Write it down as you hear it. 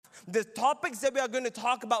the topics that we are going to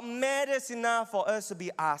talk about matters enough for us to be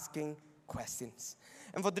asking questions.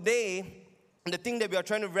 And for today, the thing that we are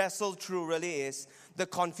trying to wrestle through really is the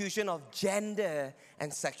confusion of gender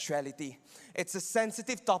and sexuality. It's a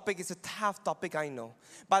sensitive topic. It's a tough topic, I know.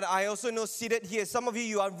 But I also know seated here, some of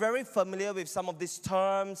you are very familiar with some of these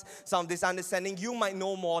terms, some of this understanding. You might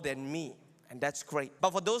know more than me. And that's great.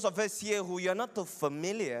 But for those of us here who are not too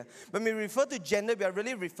familiar, when we refer to gender, we are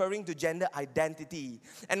really referring to gender identity.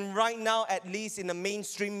 And right now, at least in the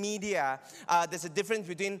mainstream media, there's a difference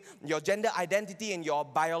between your gender identity and your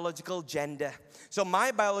biological gender. So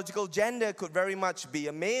my biological gender could very much be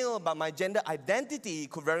a male, but my gender identity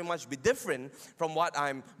could very much be different from what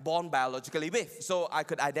I'm born biologically with. So I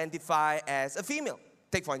could identify as a female.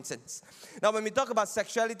 Take for instance. Now when we talk about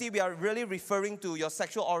sexuality, we are really referring to your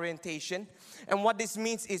sexual orientation. And what this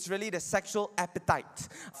means is really the sexual appetite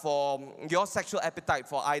for your sexual appetite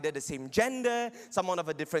for either the same gender, someone of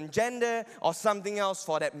a different gender, or something else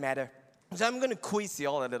for that matter. So I'm going to quiz you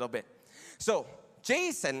all a little bit. So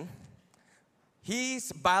Jason,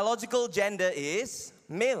 his biological gender is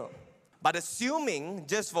male. But assuming,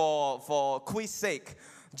 just for quiz sake,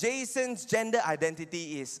 Jason's gender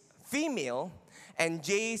identity is female, and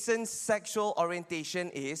Jason's sexual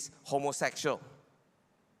orientation is homosexual.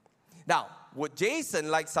 Now, would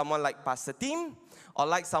Jason like someone like Pastor Tim or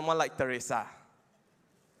like someone like Teresa?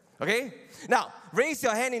 Okay? Now, raise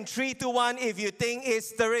your hand in 3, 2, 1 if you think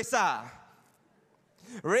it's Teresa.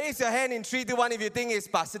 Raise your hand in 3, 2, 1 if you think it's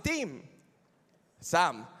Pastor Tim.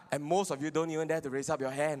 Some, and most of you don't even dare to raise up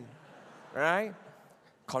your hand. Right?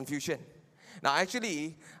 Confusion. Now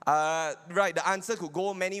actually, the answer could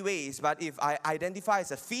go many ways, but if I identify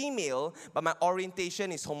as a female, but my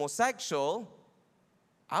orientation is homosexual,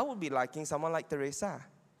 I would be liking someone like Teresa.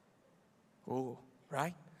 Oh,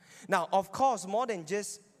 right? Now, of course, more than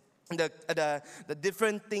just the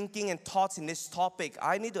different thinking and thoughts in this topic,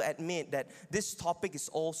 I need to admit that this topic is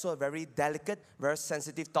also a very delicate, very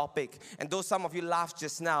sensitive topic. And though some of you laughed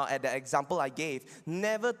just now at the example I gave,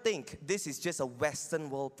 never think this is just a Western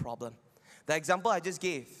world problem. The example I just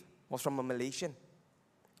gave was from a Malaysian.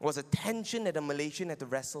 It was a tension that a Malaysian had to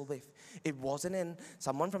wrestle with. It wasn't in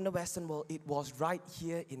someone from the Western world. It was right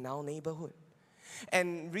here in our neighborhood.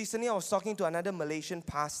 And recently I was talking to another Malaysian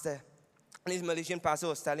pastor. And this Malaysian pastor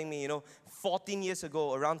was telling me, 14 years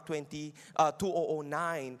ago, around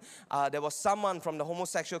 2009, there was someone from the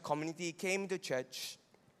homosexual community came to church.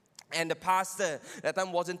 And the pastor at that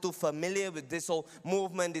time wasn't too familiar with this whole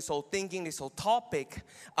movement, this whole thinking, this whole topic.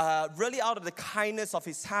 Really out of the kindness of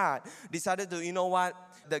his heart, decided to,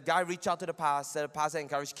 the guy reached out to the pastor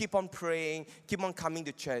encouraged, keep on praying, keep on coming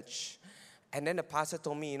to church. And then the pastor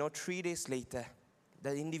told me, 3 days later,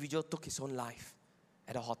 the individual took his own life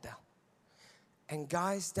at a hotel. And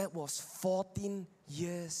guys, that was 14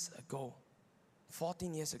 years ago.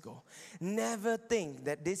 14 years ago. Never think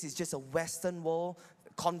that this is just a Western world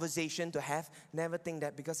conversation to have. Never think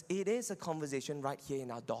that, because it is a conversation right here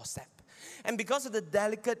in our doorstep. And because of the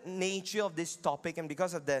delicate nature of this topic and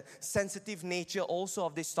because of the sensitive nature also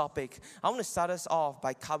of this topic, I want to start us off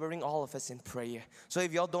by covering all of us in prayer. So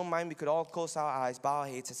if you all don't mind, we could all close our eyes, bow our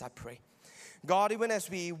heads as I pray. God, even as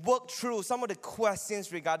we work through some of the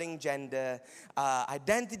questions regarding gender,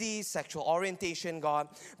 identity, sexual orientation, God,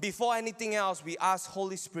 before anything else, we ask,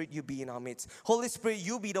 Holy Spirit, you be in our midst. Holy Spirit,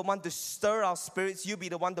 you be the one to stir our spirits. You be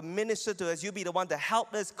the one to minister to us. You be the one to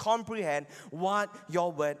help us comprehend what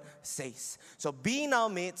your word says. So be in our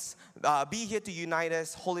midst. Be here to unite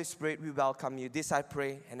us. Holy Spirit, we welcome you. This I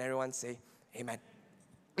pray, and everyone say, amen.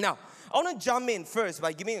 Now, I want to jump in first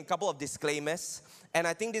by giving a couple of disclaimers. And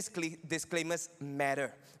I think these disclaimers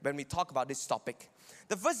matter when we talk about this topic.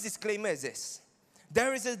 The first disclaimer is this.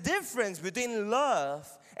 There is a difference between love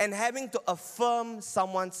and having to affirm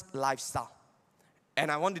someone's lifestyle. And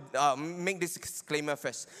I want to make this disclaimer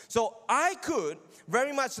first. So I could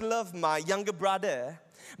very much love my younger brother,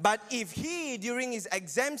 but if he, during his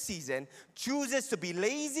exam season, chooses to be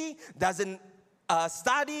lazy, doesn't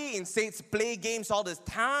study, instead play games all the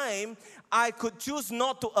time, I could choose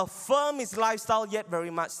not to affirm his lifestyle, yet very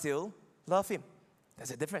much still love him.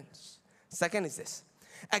 There's a difference. Second is this.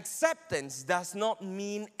 Acceptance does not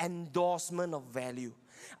mean endorsement of value.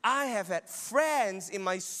 I have had friends in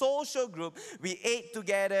my social group, we ate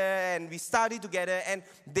together and we studied together, and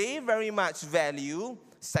they very much value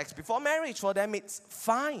sex before marriage. For them, it's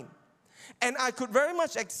fine. And I could very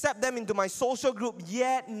much accept them into my social group,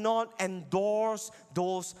 yet not endorse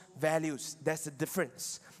those values. That's the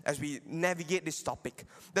difference as we navigate this topic.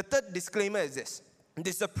 The third disclaimer is this.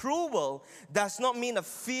 Disapproval does not mean a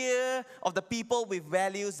fear of the people with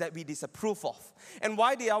values that we disapprove of. And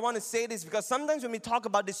why do I want to say this? Because sometimes when we talk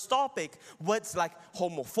about this topic, words like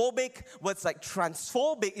homophobic, words like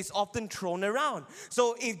transphobic is often thrown around.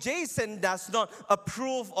 So if Jason does not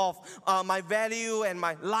approve of my value and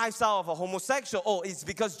my lifestyle of a homosexual, oh, it's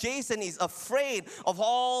because Jason is afraid of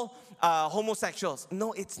all homosexuals.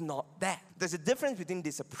 No, it's not that. There's a difference between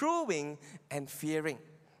disapproving and fearing.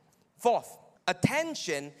 Fourth,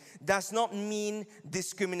 attention does not mean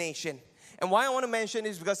discrimination. And why I want to mention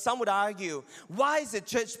this is because some would argue, why is the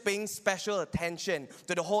church paying special attention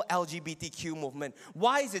to the whole LGBTQ movement?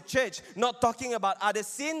 Why is the church not talking about other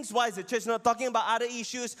sins? Why is the church not talking about other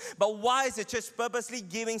issues? But why is the church purposely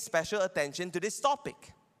giving special attention to this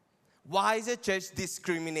topic? Why is the church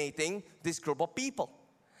discriminating this group of people?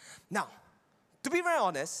 Now, to be very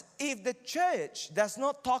honest, if the church does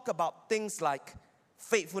not talk about things like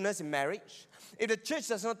faithfulness in marriage, if the church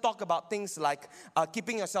does not talk about things like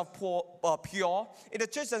keeping yourself pure, if the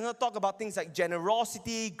church does not talk about things like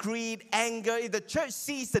generosity, greed, anger, if the church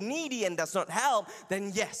sees the needy and does not help,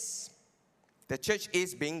 then yes, the church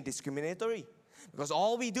is being discriminatory. Because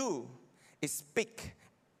all we do is speak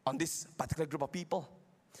on this particular group of people.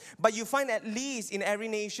 But you find at least in every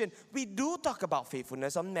nation, we do talk about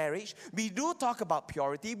faithfulness on marriage. We do talk about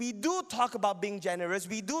purity. We do talk about being generous.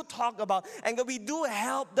 We do talk about anger. We do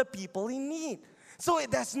help the people in need. So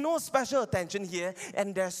there's no special attention here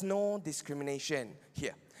and there's no discrimination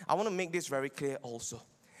here. I want to make this very clear also.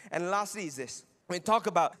 And lastly is this. When we talk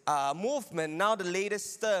about movement, now the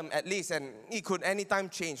latest term at least, and it could anytime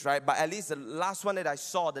change, right? But at least the last one that I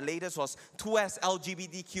saw, the latest was 2S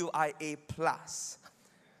LGBTQIA+.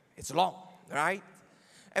 It's long, right?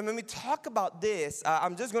 And when we talk about this,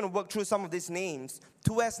 I'm just going to work through some of these names.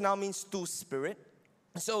 2S now means two-spirit.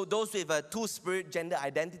 So those with a two-spirit gender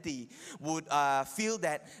identity would feel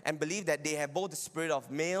that and believe that they have both the spirit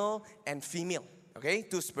of male and female. Okay,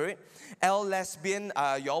 two-spirit. L, lesbian,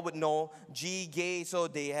 you all would know. G, gay, so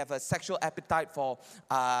they have a sexual appetite for,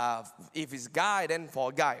 if it's guy, then for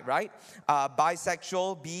a guy, right?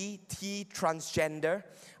 Bisexual. B, T, transgender.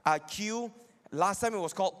 Q, last time it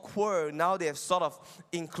was called queer. Now they have sort of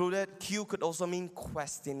included. Q could also mean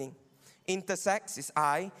questioning. Intersex is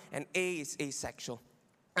I, and A is asexual.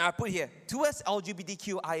 And I put here, 2S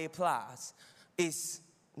LGBTQIA+ is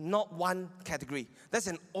not one category. That's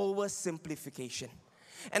an oversimplification.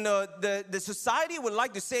 And the society would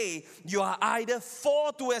like to say you are either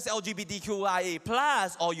for 2S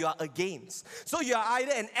LGBTQIA+ or you are against. So you are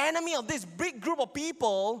either an enemy of this big group of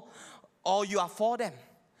people or you are for them.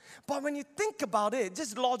 But when you think about it,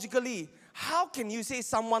 just logically, how can you say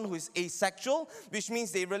someone who is asexual, which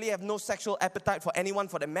means they really have no sexual appetite for anyone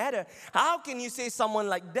for that matter, how can you say someone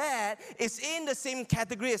like that is in the same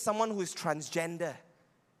category as someone who is transgender?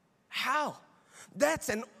 How? That's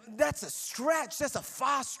a stretch. That's a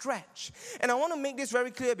far stretch. And I want to make this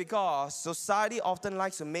very clear because society often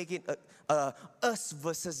likes to make it a us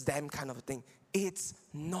versus them kind of a thing. It's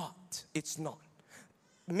not. It's not.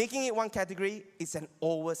 Making it one category is an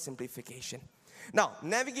oversimplification. Now,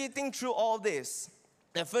 navigating through all this,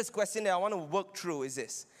 the first question that I want to work through is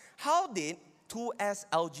this. How did 2S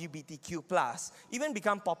LGBTQ+ even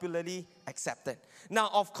become popularly accepted? Now,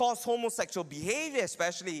 of course, homosexual behavior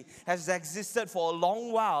especially has existed for a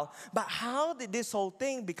long while, but how did this whole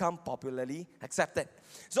thing become popularly accepted?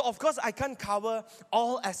 So, of course, I can't cover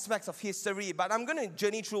all aspects of history, but I'm going to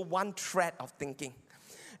journey through one thread of thinking.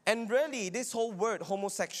 And really, this whole word,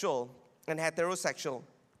 homosexual and heterosexual,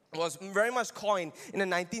 was very much coined in the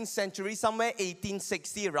 19th century, somewhere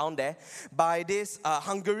 1860 around there, by this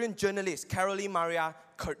Hungarian journalist, Caroline Maria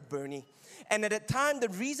Kurt-Bernyi. And at the time, the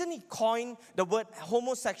reason he coined the word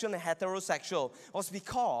homosexual and heterosexual was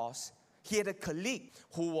because he had a colleague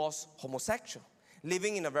who was homosexual,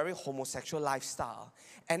 living in a very homosexual lifestyle.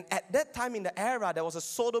 And at that time in the era, there was a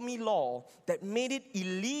sodomy law that made it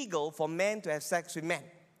illegal for men to have sex with men,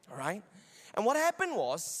 all right? And what happened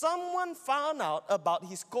was, someone found out about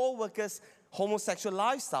his co-worker's homosexual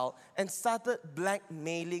lifestyle and started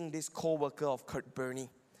blackmailing this co-worker of Kurt-Bernyi.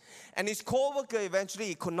 And his co-worker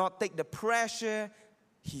eventually could not take the pressure.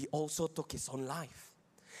 He also took his own life.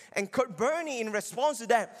 And Kurt-Bernyi, in response to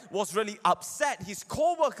that, was really upset. His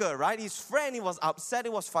co-worker, right, his friend, he was upset,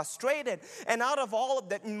 he was frustrated. And out of all of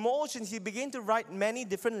that emotions, he began to write many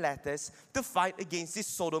different letters to fight against this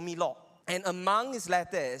sodomy law. And among his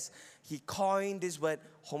letters, he coined this word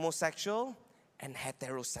homosexual and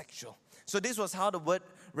heterosexual. So this was how the word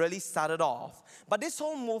really started off. But this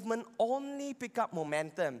whole movement only picked up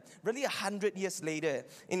momentum really 100 years later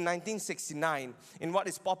in 1969 in what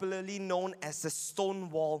is popularly known as the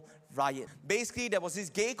Stonewall riot. Basically, there was this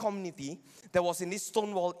gay community that was in this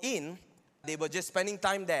Stonewall Inn. They were just spending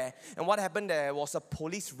time there. And what happened there was a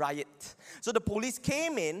police riot. So the police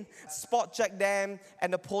came in, spot checked them,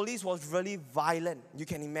 and the police was really violent. You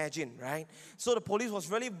can imagine, right? So the police was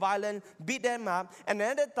really violent, beat them up. And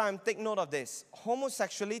at that time, take note of this,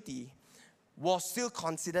 homosexuality was still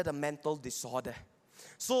considered a mental disorder.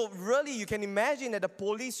 So really, you can imagine that the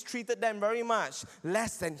police treated them very much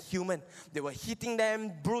less than human. They were hitting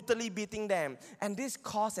them, brutally beating them. And this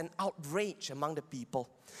caused an outrage among the people.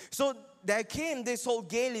 So there came this whole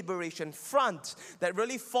gay liberation front that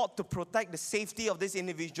really fought to protect the safety of these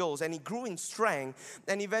individuals. And it grew in strength.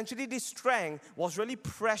 And eventually this strength was really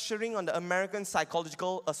pressuring on the American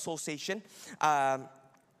Psychological Association,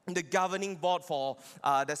 the governing board for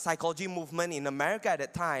the psychology movement in America at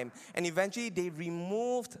that time. And eventually they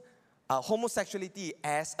removed homosexuality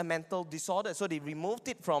as a mental disorder. So they removed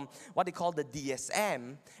it from what they call the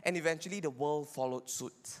DSM, and eventually the world followed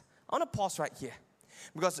suit. I want to pause right here,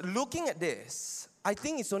 because looking at this, I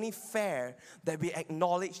think it's only fair that we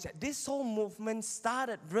acknowledge that this whole movement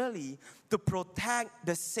started really to protect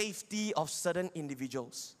the safety of certain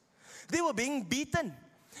individuals. They were being beaten.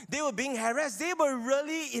 They were being harassed. They were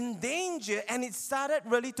really in danger, and it started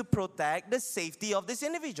really to protect the safety of these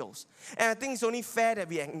individuals. And I think it's only fair that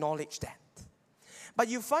we acknowledge that. But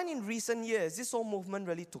you find in recent years, this whole movement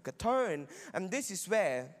really took a turn, and this is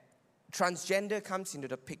where transgender comes into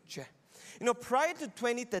the picture. You know, prior to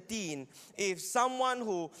 2013, if someone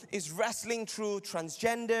who is wrestling through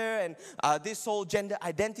transgender and this whole gender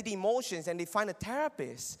identity emotions, and they find a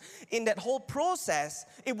therapist, in that whole process,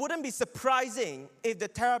 it wouldn't be surprising if the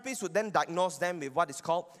therapist would then diagnose them with what is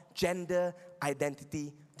called gender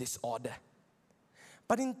identity disorder.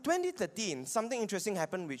 But in 2013, something interesting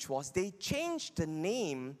happened, which was they changed the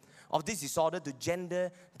name of this disorder to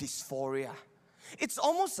gender dysphoria. It's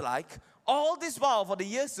almost like all this while, for the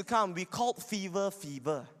years to come, we called fever.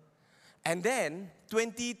 And then,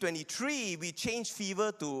 2023, we changed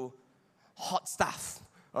fever to hot stuff.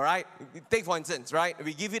 All right? Take for instance, right?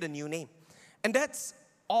 We give it a new name. And that's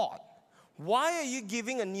odd. Why are you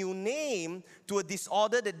giving a new name to a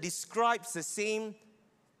disorder that describes the same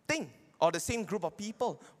thing or the same group of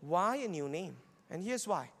people? Why a new name? And here's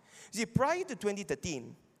why. See, prior to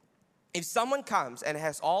 2013, if someone comes and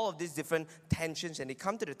has all of these different tensions and they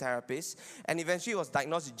come to the therapist and eventually was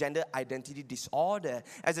diagnosed with gender identity disorder,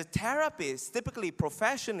 as a therapist, typically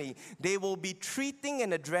professionally, they will be treating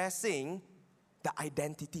and addressing the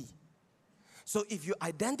identity. So if you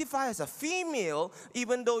identify as a female,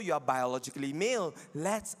 even though you are biologically male,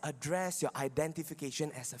 let's address your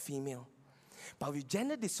identification as a female. But with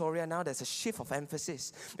gender dysphoria now, there's a shift of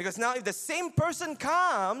emphasis. Because now if the same person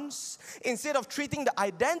comes, instead of treating the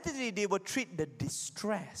identity, they will treat the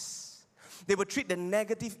distress. They will treat the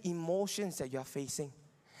negative emotions that you're facing.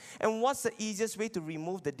 And what's the easiest way to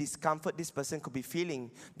remove the discomfort this person could be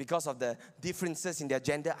feeling because of the differences in their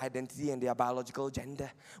gender identity and their biological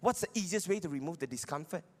gender? What's the easiest way to remove the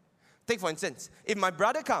discomfort? Take for instance, if my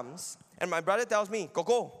brother comes and my brother tells me,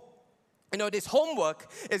 Coco, you know, this homework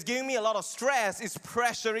is giving me a lot of stress, it's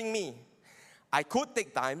pressuring me. I could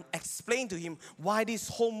take time, explain to him why this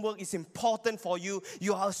homework is important for you.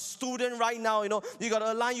 You are a student right now, you know, you got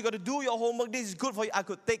to align, you got to do your homework, this is good for you. I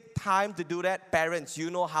could take time to do that. Parents, you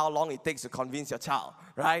know how long it takes to convince your child,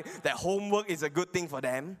 right? That homework is a good thing for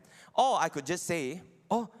them. Or I could just say,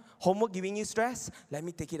 oh, homework giving you stress? Let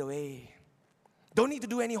me take it away. Don't need to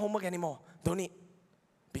do any homework anymore. Don't need.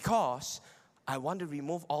 Because I want to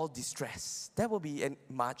remove all distress. That will be a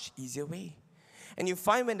much easier way. And you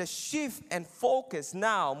find when the shift and focus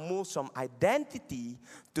now moves from identity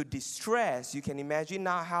to distress, you can imagine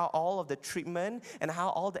now how all of the treatment and how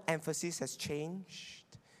all the emphasis has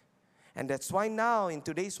changed. And that's why now in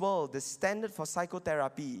today's world, the standard for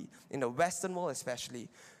psychotherapy, in the Western world especially,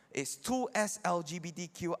 is 2S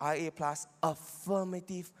LGBTQIA+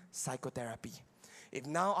 affirmative psychotherapy. If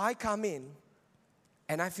now I come in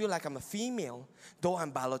and I feel like I'm a female, though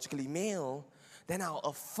I'm biologically male, then I'll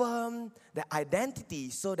affirm the identity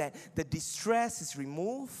so that the distress is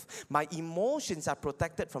removed. My emotions are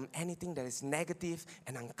protected from anything that is negative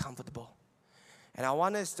and uncomfortable. And I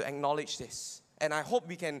want us to acknowledge this. And I hope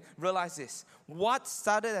we can realize this. What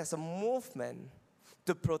started as a movement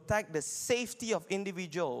to protect the safety of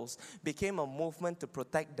individuals became a movement to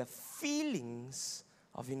protect the feelings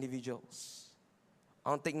of individuals. I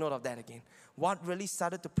want to take note of that again. What really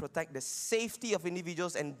started to protect the safety of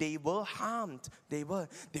individuals, and they were harmed. They were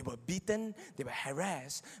beaten, they were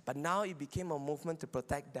harassed. But now it became a movement to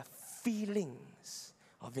protect the feelings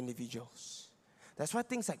of individuals. That's why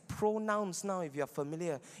things like pronouns now, if you're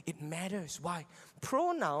familiar, it matters. Why?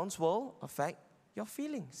 Pronouns will affect your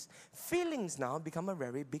feelings. Feelings now become a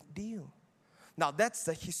very big deal. Now, that's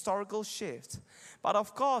the historical shift. But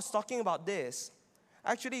of course, talking about this,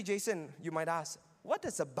 actually, Jason, you might ask, what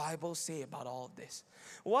does the Bible say about all of this?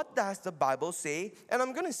 What does the Bible say? And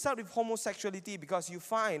I'm going to start with homosexuality because you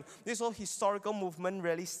find this whole historical movement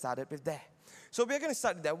really started with that. So we're going to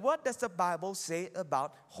start with that. What does the Bible say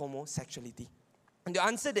about homosexuality? And to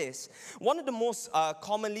answer this, one of the most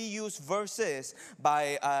commonly used verses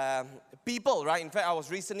by people, right? In fact, I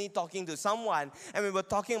was recently talking to someone and we were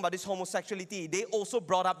talking about this homosexuality. They also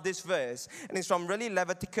brought up this verse, and it's from really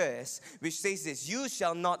Leviticus, which says this: "You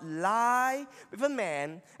shall not lie with a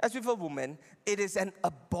man as with a woman. It is an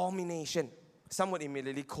abomination." Some would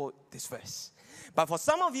immediately quote this verse. But for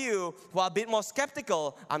some of you who are a bit more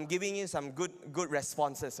skeptical, I'm giving you some good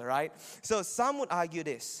responses, all right? So some would argue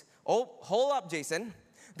this. Oh, hold up, Jason.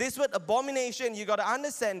 This word abomination, you got to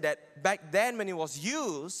understand that back then when it was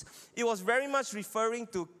used, it was very much referring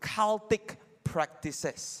to cultic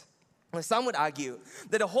practices. Some would argue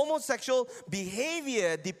that the homosexual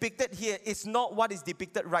behavior depicted here is not what is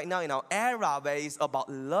depicted right now in our era, where it's about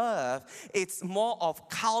love. It's more of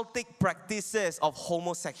cultic practices of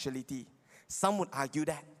homosexuality. Some would argue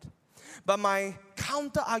that. But my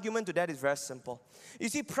counter-argument to that is very simple. You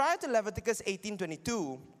see, prior to Leviticus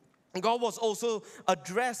 18:22, God was also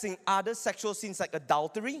addressing other sexual sins like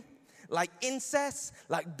adultery, like incest,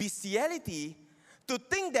 like bestiality. To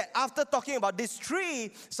think that after talking about this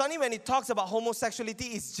tree, suddenly when it talks about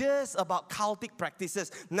homosexuality, it's just about cultic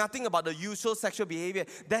practices, nothing about the usual sexual behavior,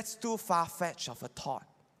 that's too far-fetched of a thought.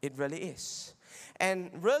 It really is.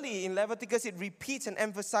 And really, in Leviticus, it repeats and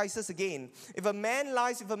emphasizes again, if a man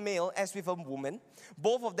lies with a male as with a woman,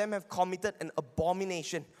 both of them have committed an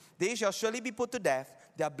abomination. They shall surely be put to death.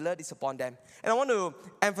 Their blood is upon them. And I want to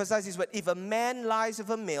emphasize this word, if a man lies with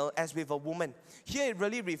a male as with a woman. Here it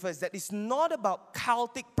really refers that it's not about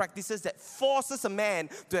cultic practices that forces a man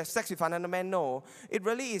to have sex with another man. No, it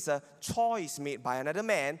really is a choice made by another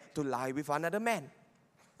man to lie with another man.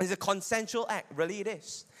 It's a consensual act, really it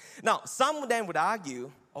is. Now, some then would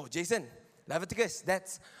argue, oh, Jason, Leviticus,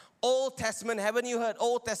 that's Old Testament. Haven't you heard?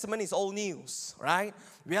 Old Testament is old news, right?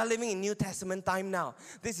 We are living in New Testament time now.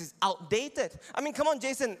 This is outdated. I mean, come on,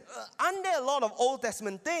 Jason, aren't there a lot of Old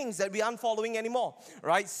Testament things that we aren't following anymore,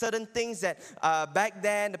 right? Certain things that back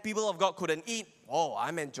then the people of God couldn't eat. Oh,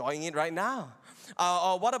 I'm enjoying it right now.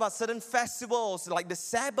 Or what about certain festivals like the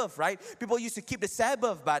Sabbath, right? People used to keep the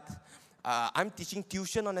Sabbath, but I'm teaching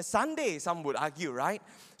tuition on a Sunday, some would argue, right?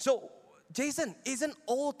 So, Jason, isn't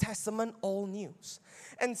Old Testament old news?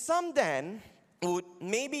 And some then would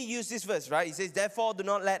maybe use this verse, right? It says, therefore, do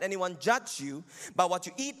not let anyone judge you by what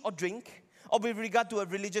you eat or drink, or with regard to a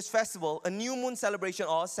religious festival, a new moon celebration,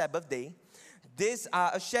 or a Sabbath day. These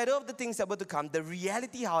are a shadow of the things that were to come. The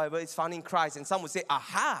reality, however, is found in Christ. And some would say,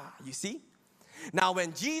 aha, you see? Now,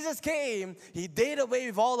 when Jesus came, He did away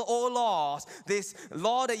with all the old laws. This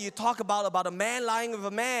law that you talk about a man lying with a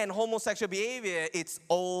man, homosexual behavior, it's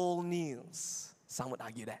old news. Some would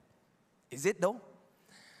argue that. Is it though?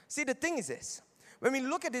 See, the thing is this. When we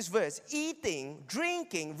look at this verse, eating,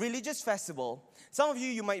 drinking, religious festival, some of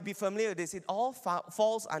you might be familiar with this. It all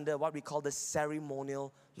falls under what we call the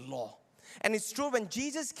ceremonial law. And it's true, when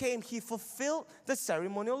Jesus came, He fulfilled the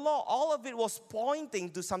ceremonial law. All of it was pointing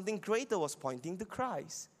to something greater, was pointing to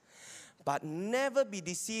Christ. But never be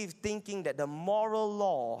deceived thinking that the moral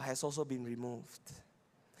law has also been removed.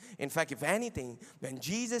 In fact, if anything, when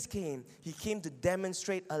Jesus came, He came to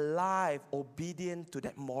demonstrate a life obedient to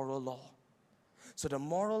that moral law. So the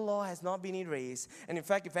moral law has not been erased. And in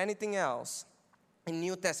fact, if anything else, in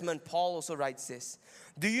New Testament, Paul also writes this.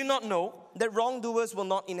 Do you not know that wrongdoers will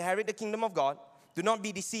not inherit the kingdom of God? Do not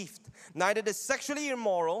be deceived. Neither the sexually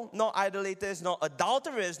immoral, nor idolaters, nor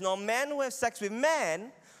adulterers, nor men who have sex with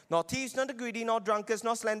men, nor thieves, nor the greedy, nor drunkards,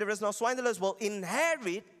 nor slanderers, nor swindlers will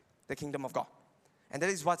inherit the kingdom of God. And that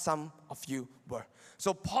is what some of you were.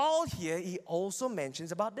 So Paul here, he also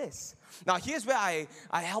mentions about this. Now here's where I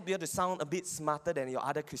help you to sound a bit smarter than your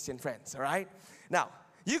other Christian friends, all right? Now,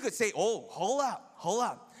 you could say, oh, hold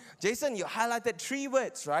up. Jason, you highlighted 3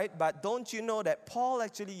 words, right? But don't you know that Paul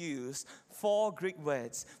actually used 4 Greek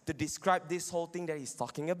words to describe this whole thing that he's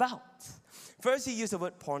talking about? First, he used the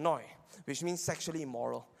word pornoi, which means sexually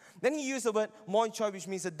immoral. Then he used the word moichoi, which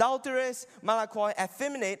means adulterous, malakoi,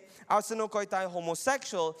 effeminate, arsenokoitai,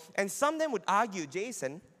 homosexual. And some of them would argue,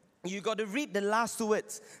 Jason, you got to read the last 2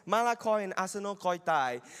 words, malakoi and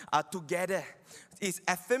arsenokoitai, together. is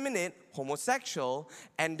effeminate, homosexual,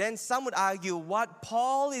 and then some would argue what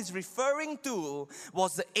Paul is referring to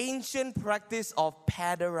was the ancient practice of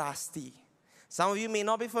pederasty. Some of you may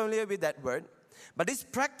not be familiar with that word, but this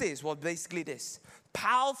practice was basically this.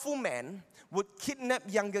 Powerful men would kidnap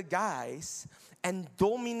younger guys and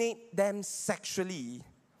dominate them sexually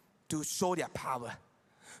to show their power.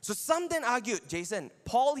 So some then argued, Jason,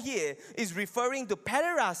 Paul here is referring to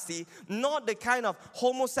pederasty, not the kind of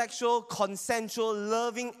homosexual, consensual,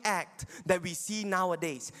 loving act that we see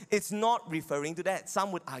nowadays. It's not referring to that.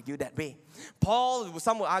 Some would argue that way.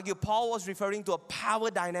 Some would argue Paul was referring to a power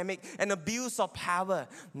dynamic, an abuse of power,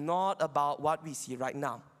 not about what we see right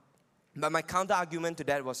now. But my counter-argument to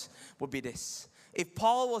that would be this. If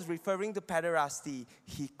Paul was referring to pederasty,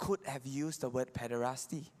 he could have used the word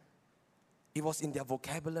pederasty. It was in their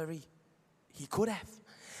vocabulary. He could have.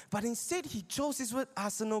 But instead, he chose this word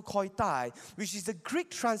asenokoitai, which is the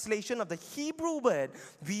Greek translation of the Hebrew word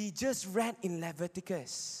we just read in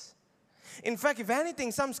Leviticus. In fact, if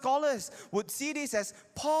anything, some scholars would see this as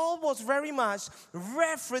Paul was very much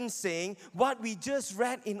referencing what we just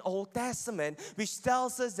read in Old Testament, which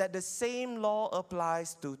tells us that the same law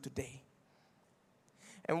applies to today.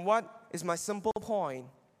 And what is my simple point?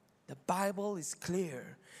 The Bible is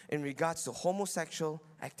clear in regards to homosexual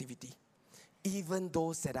activity, even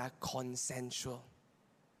those that are consensual.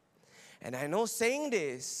 And I know saying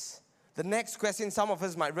this, the next question some of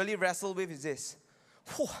us might really wrestle with is this.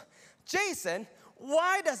 Jason,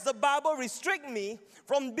 why does the Bible restrict me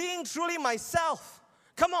from being truly myself?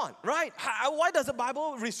 Come on, right? Why does the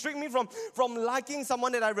Bible restrict me from liking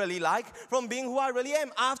someone that I really like, from being who I really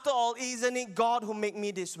am? After all, isn't it God who made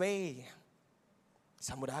me this way?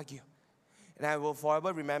 Some would argue. And I will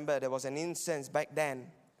forever remember there was an instance back then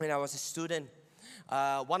when I was a student.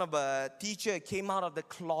 One of a teacher came out of the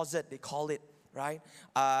closet, they call it, right?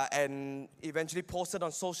 And eventually posted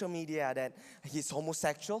on social media that he's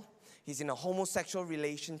homosexual. He's in a homosexual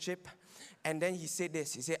relationship. And then he said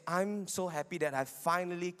this. He said, I'm so happy that I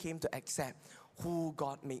finally came to accept who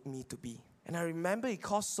God made me to be. And I remember it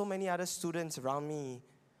caused so many other students around me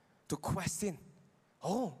to question,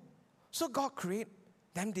 oh, so God created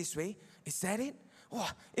them this way? Is that it? Oh,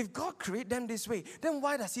 if God created them this way, then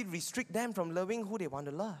why does He restrict them from loving who they want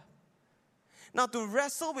to love? Now, to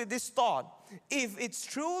wrestle with this thought, if it's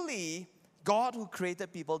truly God who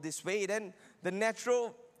created people this way, then the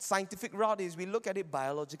natural scientific route is we look at it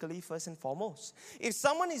biologically first and foremost. If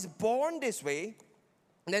someone is born this way,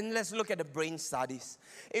 then let's look at the brain studies.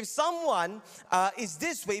 If someone is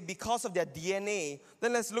this way because of their DNA,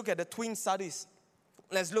 then let's look at the twin studies.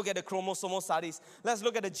 Let's look at the chromosomal studies. Let's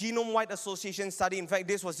look at the genome-wide association study. In fact,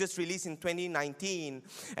 this was just released in 2019.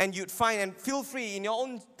 And you'd find, and feel free, in your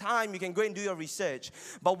own time, you can go and do your research.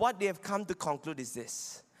 But what they have come to conclude is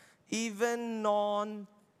this.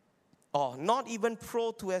 Not even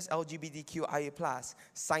pro-2S LGBTQIA+,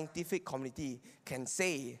 scientific community can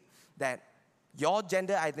say that your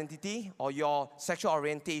gender identity or your sexual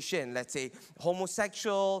orientation, let's say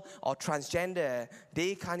homosexual or transgender,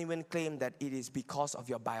 they can't even claim that it is because of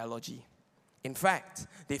your biology. In fact,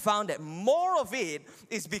 they found that more of it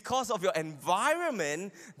is because of your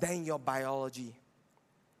environment than your biology.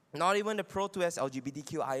 Not even the pro-2S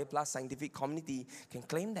LGBTQIA+ scientific community can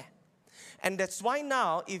claim that. And that's why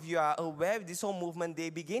now, if you are aware of this whole movement,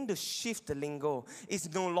 they begin to shift the lingo. It's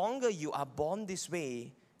no longer you are born this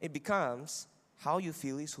way. It becomes how you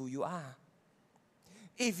feel is who you are.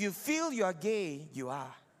 If you feel you are gay, you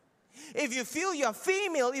are. If you feel you are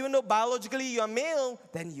female, even though biologically you are male,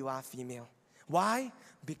 then you are female. Why?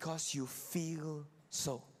 Because you feel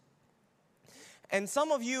so. And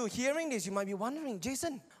some of you hearing this, you might be wondering,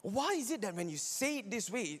 Jason, why is it that when you say it this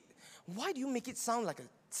way, why do you make it sound like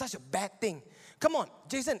such a bad thing? Come on,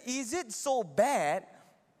 Jason, is it so bad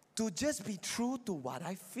to just be true to what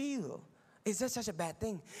I feel? Is that such a bad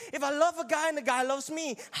thing? If I love a guy and the guy loves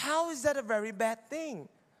me, how is that a very bad thing?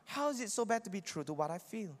 How is it so bad to be true to what I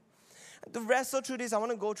feel? To wrestle through this, I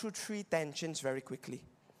want to go through 3 tensions very quickly.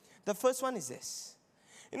 The first one is this.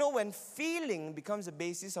 You know, when feeling becomes the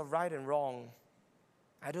basis of right and wrong,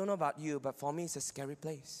 I don't know about you, but for me, it's a scary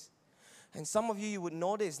place. And some of you would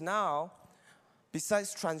notice now,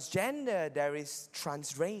 besides transgender, there is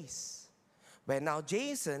transrace. Where now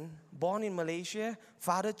Jason, born in Malaysia,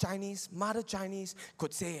 father Chinese, mother Chinese,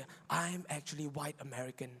 could say, I'm actually white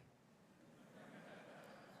American.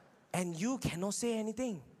 And you cannot say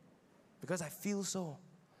anything because I feel so.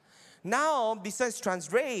 Now, besides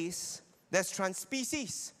transrace, there's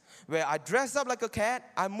transspecies. Where I dress up like a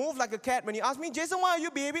cat, I move like a cat. When you ask me, Jason, why are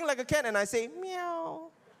you behaving like a cat? And I say,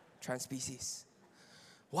 meow. Transspecies.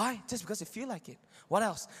 Why? Just because they feel like it. What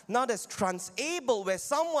else? Now there's transable, where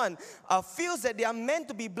someone feels that they are meant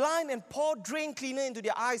to be blind and pour drain cleaner into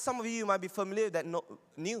their eyes. Some of you might be familiar with that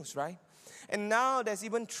news, right? And now there's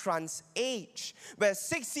even trans-age, where a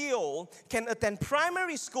 6-year-old can attend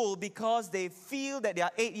primary school because they feel that they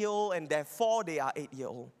are 8-year-old and therefore they are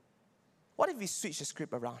 8-year-old. What if we switch the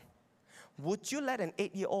script around? Would you let an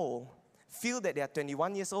 8-year-old feel that they are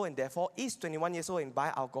 21 years old and therefore is 21 years old and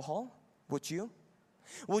buy alcohol? Would you?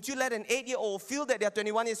 Would you let an 8-year-old feel that they are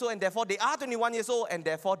 21 years old and therefore they are 21 years old and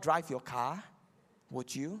therefore drive your car?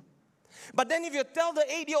 Would you? But then if you tell the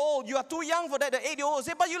 8-year-old, you are too young for that, the 8-year-old will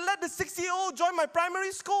say, but you let the 6-year-old join my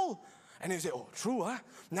primary school. And you say, oh, true, huh?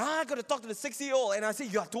 Now I got to talk to the 6-year-old. And I say,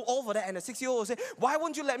 you are too old for that. And the 6-year-old will say, why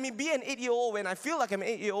won't you let me be an 8-year-old when I feel like I'm an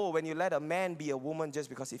 8-year-old, when you let a man be a woman just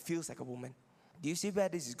because he feels like a woman? Do you see where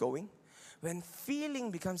this is going? When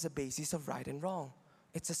feeling becomes the basis of right and wrong,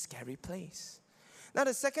 it's a scary place. Now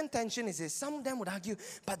the second tension is this. Some of them would argue,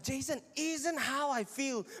 but Jason, isn't how I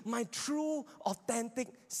feel my true, authentic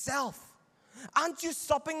self? Aren't you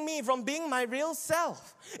stopping me from being my real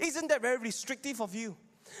self? Isn't that very restrictive of you?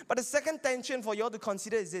 But the second tension for you all to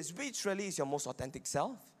consider is this. Which really is your most authentic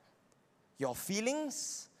self? Your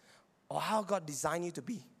feelings or how God designed you to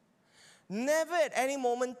be? Never at any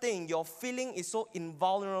moment think your feeling is so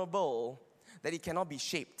invulnerable that it cannot be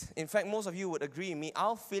shaped. In fact, most of you would agree with me,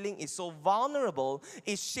 our feeling is so vulnerable,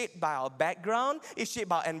 it's shaped by our background, it's shaped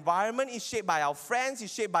by our environment, it's shaped by our friends,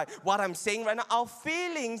 it's shaped by what I'm saying right now. Our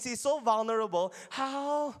feelings is so vulnerable.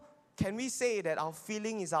 How can we say that our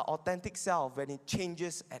feeling is our authentic self when it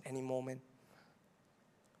changes at any moment?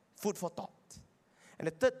 Food for thought. And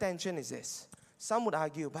the third tension is this. Some would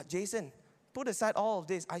argue, but Jason, put aside all of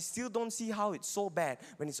this, I still don't see how it's so bad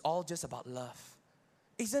when it's all just about love.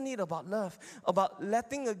 Isn't it about love? About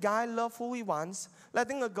letting a guy love who he wants,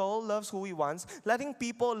 letting a girl love who he wants, letting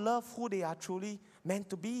people love who they are truly meant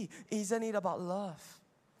to be. Isn't it about love?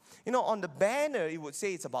 You know, on the banner, it would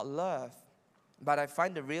say it's about love. But I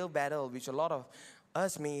find the real battle, which a lot of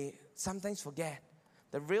us may sometimes forget,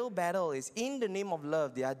 the real battle is in the name of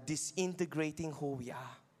love, they are disintegrating who we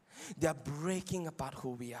are. They are breaking apart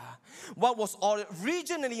who we are. What was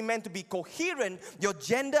originally meant to be coherent, your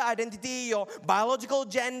gender identity, your biological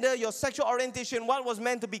gender, your sexual orientation, what was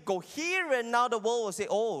meant to be coherent, now the world will say,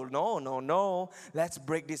 oh, no, let's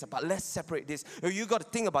break this apart. Let's separate this. You got to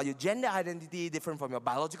think about your gender identity, different from your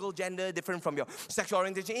biological gender, different from your sexual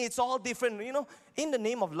orientation. It's all different. You know, in the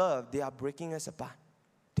name of love, they are breaking us apart.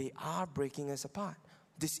 They are breaking us apart.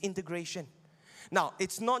 Disintegration. Now,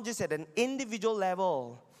 it's not just at an individual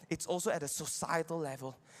level. It's also at a societal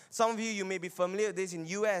level. Some of you may be familiar with this in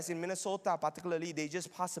US, in Minnesota particularly. They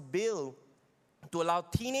just passed a bill to allow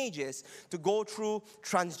teenagers to go through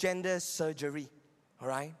transgender surgery. All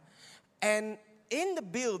right? And in the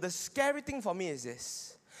bill, the scary thing for me is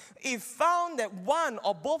this. If found that one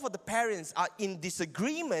or both of the parents are in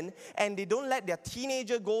disagreement and they don't let their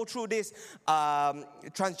teenager go through this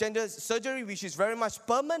transgender surgery, which is very much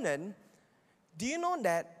permanent, do you know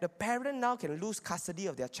that the parent now can lose custody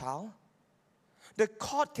of their child? The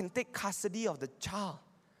court can take custody of the child.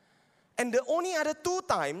 And the only other 2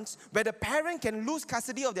 times where the parent can lose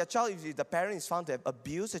custody of their child is if the parent is found to have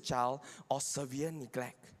abused a child or severe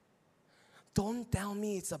neglect. Don't tell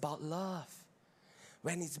me it's about love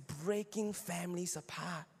when it's breaking families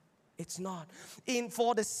apart. It's not.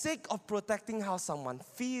 For the sake of protecting how someone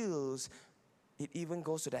feels, it even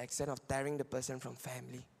goes to the extent of tearing the person from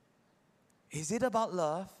family. Is it about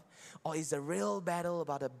love, or is the real battle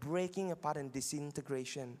about the breaking apart and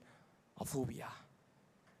disintegration of who we are?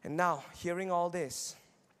 And now, hearing all this,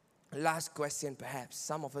 last question perhaps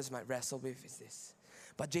some of us might wrestle with is this.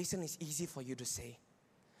 But Jason, it's easy for you to say.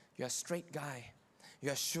 You're a straight guy.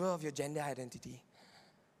 You're sure of your gender identity.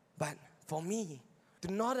 But for me, do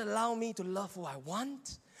not allow me to love who I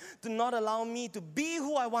want. Do not allow me to be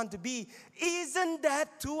who I want to be. Isn't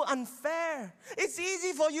that too unfair? It's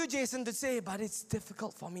easy for you, Jason, to say, but it's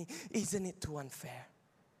difficult for me. Isn't it too unfair?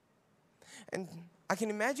 And I can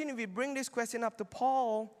imagine if we bring this question up to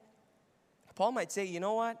Paul, Paul might say, you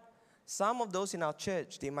know what? Some of those in our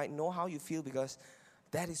church, they might know how you feel because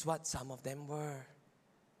that is what some of them were.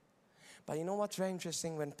 But you know what's very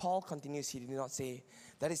interesting? When Paul continues, he did not say,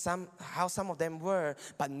 that is how some of them were.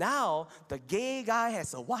 But now, the gay guy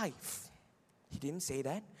has a wife. He didn't say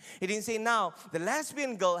that. He didn't say now, the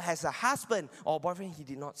lesbian girl has a husband or boyfriend. He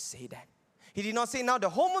did not say that. He did not say now the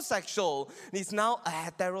homosexual is now a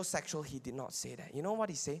heterosexual. He did not say that. You know what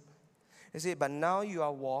he said? He said, but now you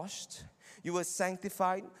are washed. You were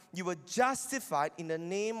sanctified. You were justified in the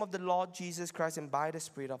name of the Lord Jesus Christ and by the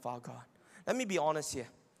Spirit of our God. Let me be honest here.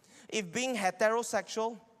 If being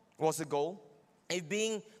heterosexual was the goal, if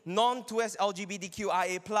being non-2S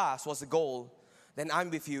LGBTQIA+ was the goal, then I'm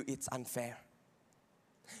with you, it's unfair.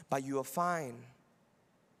 But you will find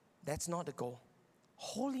that's not the goal.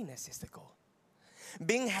 Holiness is the goal.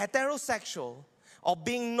 Being heterosexual or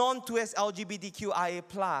being non-2S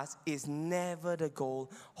LGBTQIA+ is never the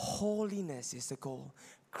goal. Holiness is the goal.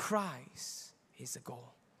 Christ is the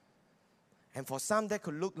goal. And for some, that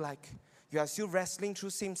could look like you are still wrestling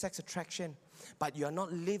through same-sex attraction, but you are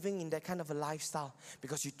not living in that kind of a lifestyle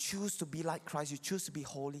because you choose to be like Christ. You choose to be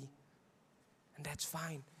holy. And that's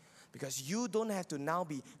fine. Because you don't have to now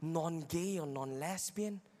be non-gay or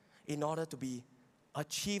non-lesbian in order to be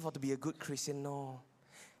achieve or to be a good Christian. No.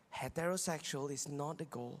 Heterosexual is not the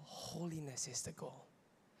goal. Holiness is the goal.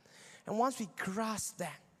 And once we grasp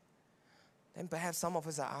that, then perhaps some of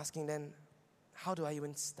us are asking then, how do I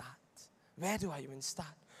even start? Where do I even start?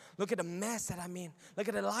 Look at the mess that I'm in. Look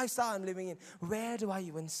at the lifestyle I'm living in. Where do I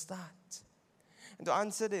even start? And to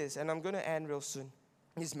answer this, and I'm going to end real soon.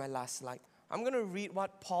 This is my last slide. I'm going to read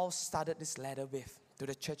what Paul started this letter with to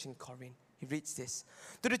the church in Corinth. He reads this.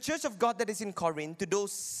 To the church of God that is in Corinth, to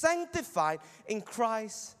those sanctified in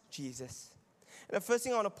Christ Jesus. And the first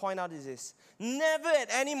thing I want to point out is this. Never at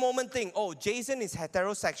any moment think, oh, Jason is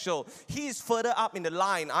heterosexual. He is further up in the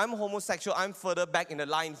line. I'm homosexual. I'm further back in the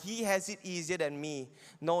line. He has it easier than me.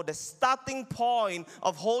 No, the starting point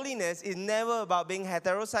of holiness is never about being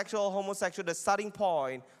heterosexual or homosexual. The starting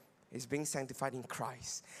point is being sanctified in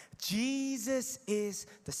Christ. Jesus is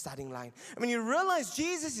the starting line. And when you realize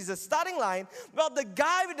Jesus is the starting line, well, the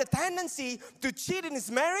guy with the tendency to cheat in his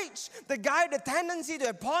marriage, the guy with the tendency to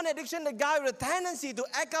have porn addiction, the guy with the tendency to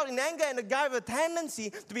act out in anger, and the guy with the tendency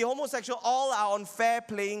to be homosexual, all are on fair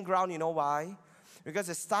playing ground. You know why? Because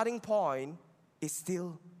the starting point is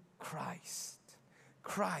still Christ.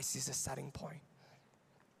 Christ is the starting point.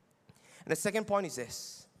 And the second point is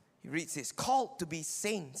this. He reads this, called to be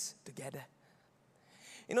saints together.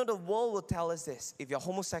 You know, the world will tell us this. If you're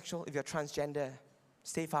homosexual, if you're transgender,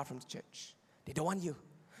 stay far from the church. They don't want you.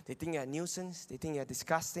 They think you're a nuisance. They think you're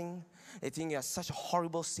disgusting. They think you're such a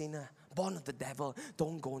horrible sinner, born of the devil.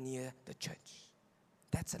 Don't go near the church.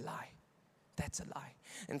 That's a lie. That's a lie.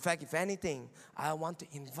 In fact, if anything, I want to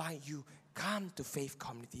invite you, come to Faith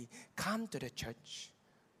Community. Come to the church.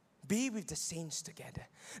 Be with the saints together.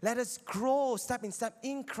 Let us grow step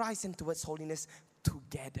in Christ and towards holiness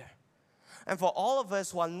together. And for all of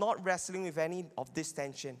us who are not wrestling with any of this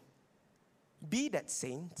tension, be that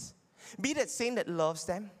saint. Be that saint that loves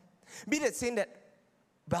them. Be that saint that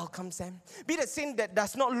welcomes them. Be that saint that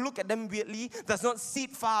does not look at them weirdly, does not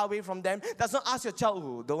sit far away from them, does not ask your child,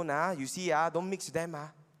 oh, don't, you see, don't mix with them.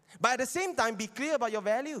 But at the same time, be clear about your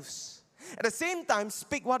values. At the same time,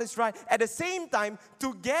 speak what is right. At the same time,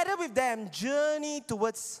 together with them, journey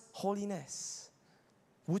towards holiness.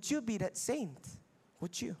 Would you be that saint?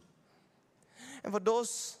 Would you? And for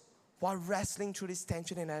those who are wrestling through this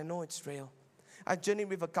tension, and I know it's real, I journeyed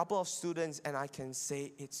with a couple of students, and I can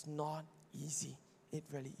say it's not easy. It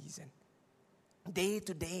really isn't. Day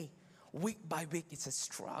to day, week by week, it's a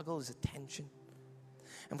struggle, it's a tension.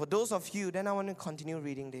 And for those of you, then I want to continue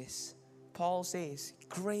reading this. Paul says,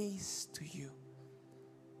 grace to you.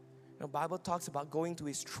 The Bible talks about going to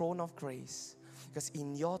his throne of grace. Because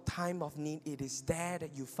in your time of need, it is there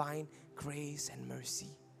that you find grace and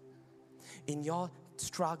mercy. In your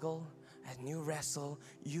struggle and you wrestle,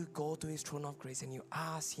 you go to his throne of grace and you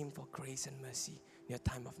ask him for grace and mercy in your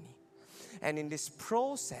time of need. And in this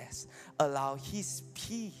process, allow his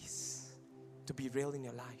peace to be real in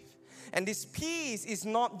your life. And this peace is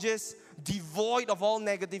not just devoid of all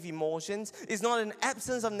negative emotions. It's not an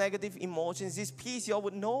absence of negative emotions. This peace, you all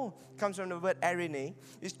would know, comes from the word eirene.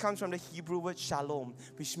 It comes from the Hebrew word shalom,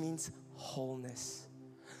 which means wholeness.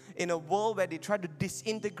 In a world where they try to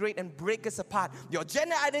disintegrate and break us apart, your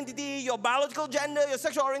gender identity, your biological gender, your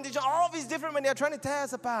sexual orientation, all of it is different when they're trying to tear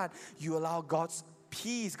us apart. You allow God's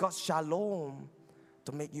peace, God's shalom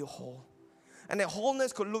to make you whole. And that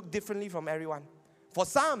wholeness could look differently from everyone. For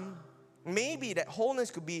some, maybe that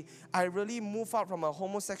wholeness could be, I really move out from a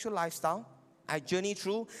homosexual lifestyle. I journeyed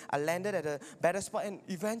through, I landed at a better spot, and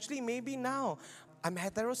eventually, maybe now, I'm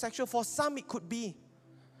heterosexual. For some, it could be.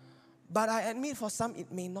 But I admit, for some,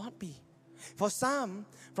 it may not be. For some,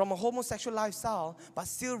 from a homosexual lifestyle, but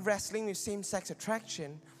still wrestling with same-sex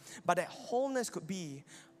attraction, but that wholeness could be,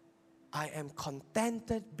 I am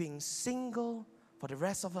contented being single for the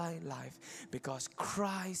rest of my life because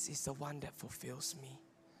Christ is the one that fulfills me.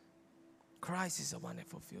 Christ is the one that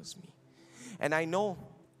fulfills me. And I know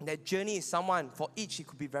that journey is someone, for each it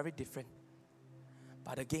could be very different.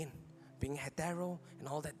 But again, being hetero and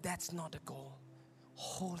all that, that's not the goal.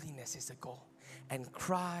 Holiness is the goal, and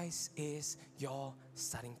Christ is your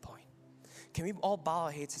starting point. Can we all bow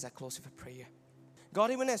our heads as I close with a prayer? God,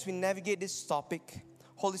 even as we navigate this topic,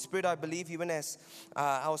 Holy Spirit, I believe even as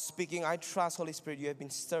I was speaking, I trust, Holy Spirit, you have been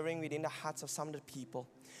stirring within the hearts of some of the people.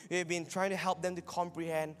 You have been trying to help them to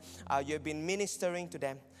comprehend. You have been ministering to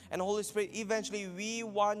them. And Holy Spirit, eventually we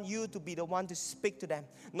want you to be the one to speak to them.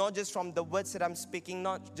 Not just from the words that I'm speaking,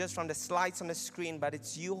 not just from the slides on the screen, but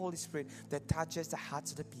it's you, Holy Spirit, that touches the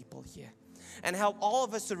hearts of the people here. And help all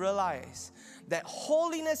of us to realize that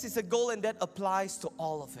holiness is a goal, and that applies to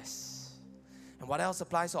all of us. And what else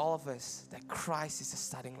applies to all of us? That Christ is the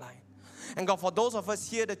starting line. And God, for those of us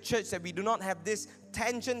here, the church, that we do not have this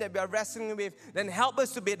tension that we are wrestling with, then help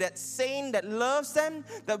us to be that saint that loves them,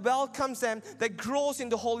 that welcomes them, that grows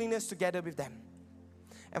into holiness together with them.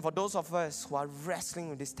 And for those of us who are wrestling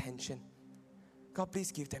with this tension, God,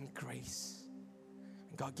 please give them grace.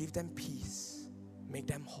 And God, give them peace. Make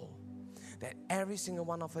them whole. That every single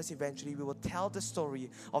one of us eventually we will tell the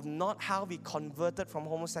story of not how we converted from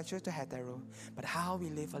homosexual to hetero, but how we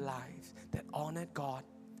live a life that honored God,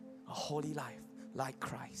 a holy life like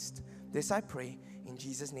Christ. This I pray in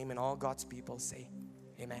Jesus' name, and all God's people say,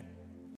 amen.